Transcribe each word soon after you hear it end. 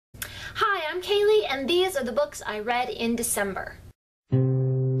I'm Kaylee, and these are the books I read in December. I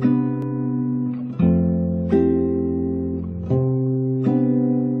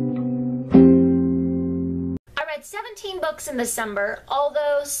read 17 books in December,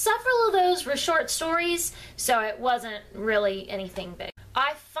 although several of those were short stories, so it wasn't really anything big.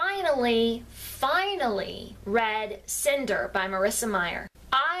 I finally read Cinder by Marissa Meyer.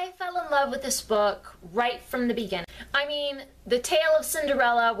 I fell in love with this book right from the beginning. I mean, the tale of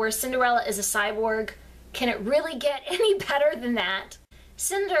Cinderella, where Cinderella is a cyborg, can it really get any better than that?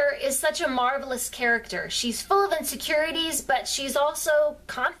 Cinder is such a marvelous character. She's full of insecurities, but she's also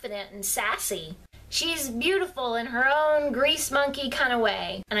confident and sassy. She's beautiful in her own grease monkey kind of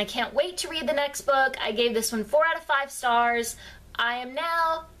way. And I can't wait to read the next book. I gave this one 4 out of 5 stars. I am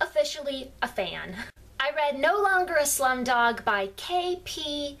now officially a fan. I read No Longer a Slumdog by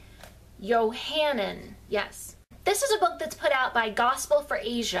K.P. Yohannan. Yes. This is a book that's put out by Gospel for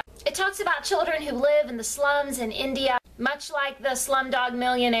Asia. It talks about children who live in the slums in India, much like the Slumdog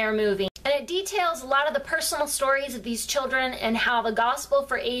Millionaire movie. And it details a lot of the personal stories of these children and how the Gospel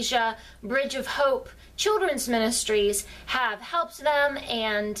for Asia Bridge of Hope children's ministries have helped them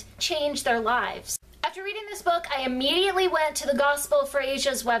and changed their lives. After reading this book, I immediately went to the Gospel for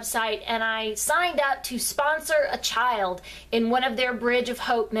Asia's website and I signed up to sponsor a child in one of their Bridge of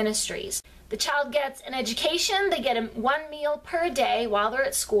Hope ministries. The child gets an education, they get one meal per day while they're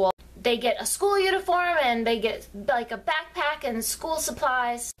at school. They get a school uniform and they get like a backpack and school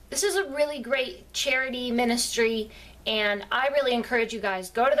supplies. This is a really great charity ministry and I really encourage you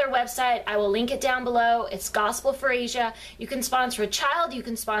guys, go to their website. I will link it down below. It's Gospel for Asia. You can sponsor a child, you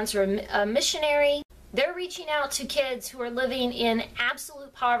can sponsor a missionary. They're reaching out to kids who are living in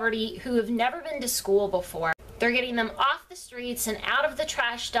absolute poverty, who have never been to school before. They're getting them off the streets and out of the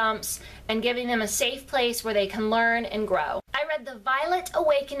trash dumps and giving them a safe place where they can learn and grow. I read The Violet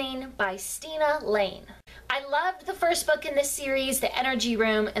Awakening by Stina Lane. I loved the first book in this series, The Energy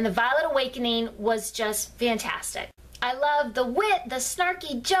Room, and The Violet Awakening was just fantastic. I love the wit, the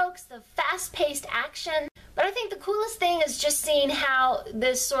snarky jokes, the fast-paced action. But I think the coolest thing is just seeing how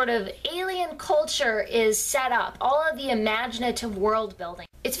this sort of alien culture is set up, all of the imaginative world building.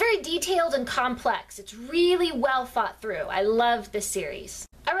 It's very detailed and complex. It's really well thought through. I love this series.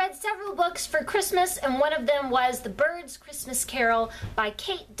 I read several books for Christmas, and one of them was The Bird's Christmas Carol by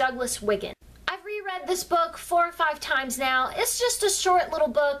Kate Douglas Wiggin. I've reread this book 4 or 5 times now. It's just a short little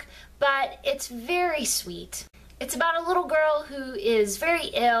book, but it's very sweet. It's about a little girl who is very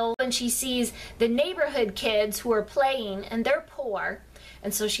ill when she sees the neighborhood kids who are playing and they're poor,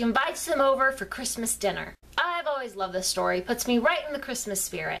 and so she invites them over for Christmas dinner. I've always loved this story. It puts me right in the Christmas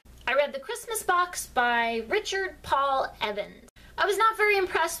spirit. I read The Christmas Box by Richard Paul Evans. I was not very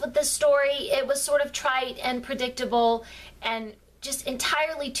impressed with this story. It was sort of trite and predictable and just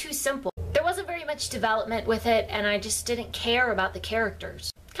entirely too simple. There wasn't very much development with it and I just didn't care about the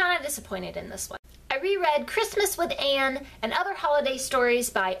characters. Kind of disappointed in this one. I reread Christmas with Anne and Other Holiday Stories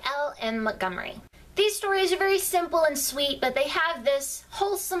by L.M. Montgomery. These stories are very simple and sweet, but they have this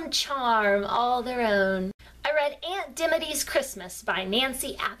wholesome charm all their own. I read Aunt Dimity's Christmas by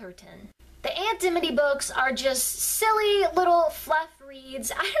Nancy Atherton. The Aunt Dimity books are just silly little fluff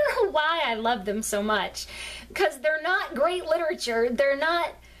reads. I don't know why I love them so much, because they're not great literature, they're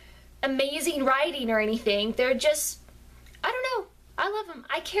not amazing writing or anything, they're just, I don't know. I love them.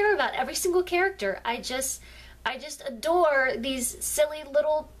 I care about every single character. I just adore these silly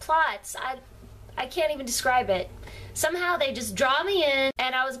little plots. I can't even describe it. Somehow they just draw me in,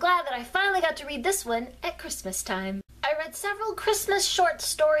 and I was glad that I finally got to read this one at Christmas time. I read several Christmas short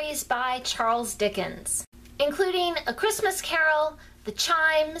stories by Charles Dickens, including A Christmas Carol, The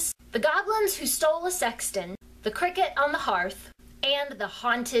Chimes, The Goblins Who Stole a Sexton, The Cricket on the Hearth, and The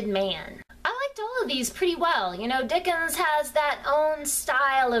Haunted Man. I liked all of these pretty well. You know, Dickens has that own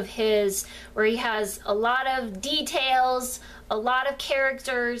style of his where he has a lot of details, a lot of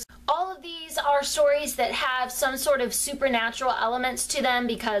characters. All of these are stories that have some sort of supernatural elements to them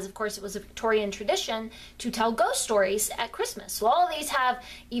because, of course, it was a Victorian tradition to tell ghost stories at Christmas. So all of these have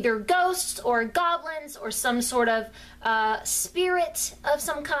either ghosts or goblins or some sort of spirit of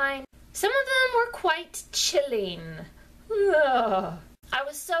some kind. Some of them were quite chilling. Ugh. I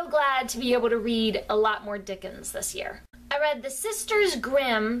was so glad to be able to read a lot more Dickens this year. I read The Sisters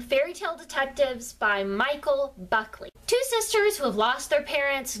Grimm Fairy Tale Detectives by Michael Buckley. 2 sisters who have lost their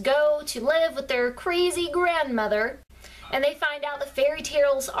parents go to live with their crazy grandmother, and they find out that fairy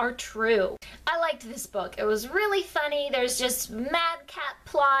tales are true. I liked this book. It was really funny. There's just madcap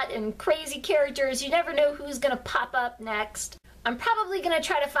plot and crazy characters. You never know who's gonna pop up next. I'm probably going to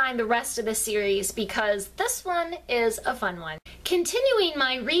try to find the rest of the series because this one is a fun one. Continuing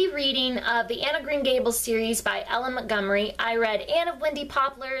my rereading of the Anne of Green Gables series by Ellen Montgomery, I read Anne of Windy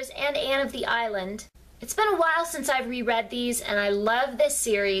Poplars and Anne of the Island. It's been a while since I've reread these, and I love this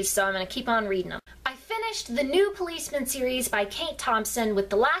series, so I'm going to keep on reading them. I finished the New Policeman series by Kate Thompson with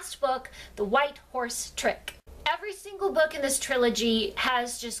the last book, The White Horse Trick. Every single book in this trilogy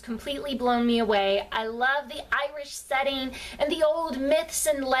has just completely blown me away. I love the Irish setting and the old myths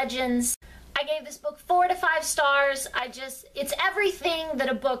and legends. I gave this book 4 to 5 stars. It's everything that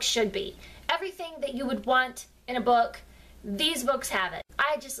a book should be. Everything that you would want in a book, these books have it.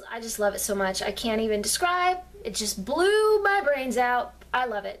 I just love it so much. I can't even describe. It just blew my brains out. I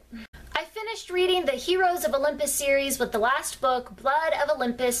love it. I finished reading the Heroes of Olympus series with the last book, Blood of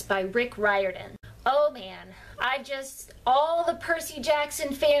Olympus by Rick Riordan. Oh man, all the Percy Jackson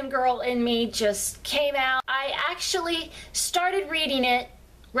fangirl in me just came out. I actually started reading it,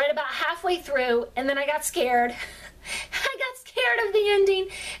 read about halfway through, and then I got scared. I got scared of the ending, and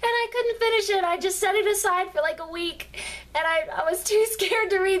I couldn't finish it. I just set it aside for like a week, and I was too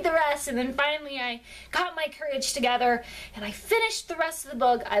scared to read the rest, and then finally I got my courage together, and I finished the rest of the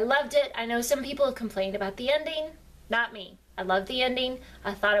book. I loved it. I know some people have complained about the ending. Not me. I loved the ending.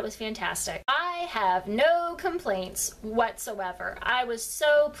 I thought it was fantastic. I have no complaints whatsoever. I was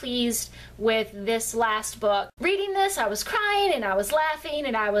so pleased with this last book. Reading this, I was crying and I was laughing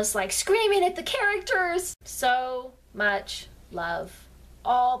and I was like screaming at the characters. So much love.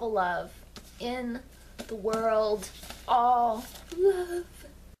 All the love in the world. All love.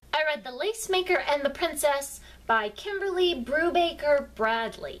 I read The Lace Maker and the Princess by Kimberly Brubaker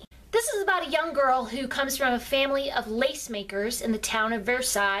Bradley. This is about a young girl who comes from a family of lace makers in the town of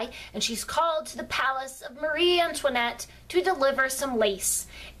Versailles, and she's called to the palace of Marie Antoinette to deliver some lace.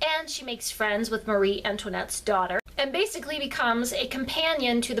 And she makes friends with Marie Antoinette's daughter, and basically becomes a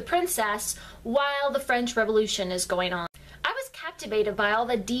companion to the princess while the French Revolution is going on. I was captivated by all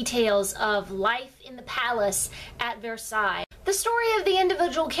the details of life in the palace at Versailles. The story of the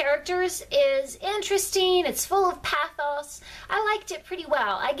individual characters is interesting, it's full of pathos. I liked it pretty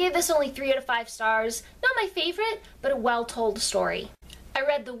well. I gave this only 3 out of 5 stars. Not my favorite, but a well-told story. I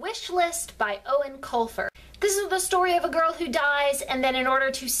read The Wish List by Owen Colfer. This is the story of a girl who dies, and then in order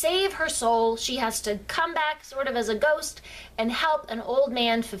to save her soul, she has to come back sort of as a ghost and help an old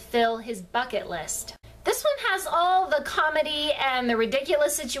man fulfill his bucket list. This one has all the comedy and the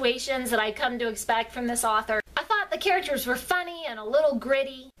ridiculous situations that I come to expect from this author. I thought the characters were funny and a little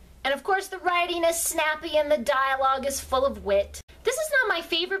gritty. And of course the writing is snappy and the dialogue is full of wit. This is not my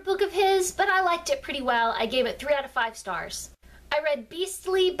favorite book of his, but I liked it pretty well. I gave it 3 out of 5 stars. I read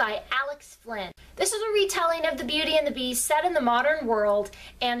Beastly by Alex Flynn. This is a retelling of The Beauty and the Beast set in the modern world,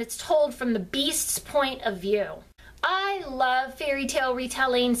 and it's told from the Beast's point of view. I love fairy tale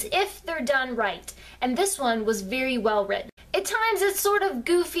retellings if they're done right, and this one was very well written. At times it's sort of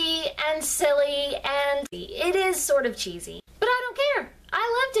goofy and silly, and it is sort of cheesy. But I don't care.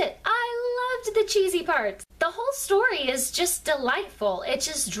 I loved it. I loved the cheesy parts. The whole story is just delightful. It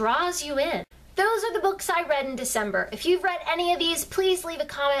just draws you in. Those are the books I read in December. If you've read any of these, please leave a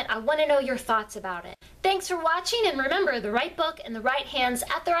comment. I want to know your thoughts about it. Thanks for watching, and remember, the right book in the right hands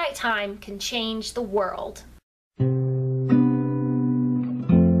at the right time can change the world.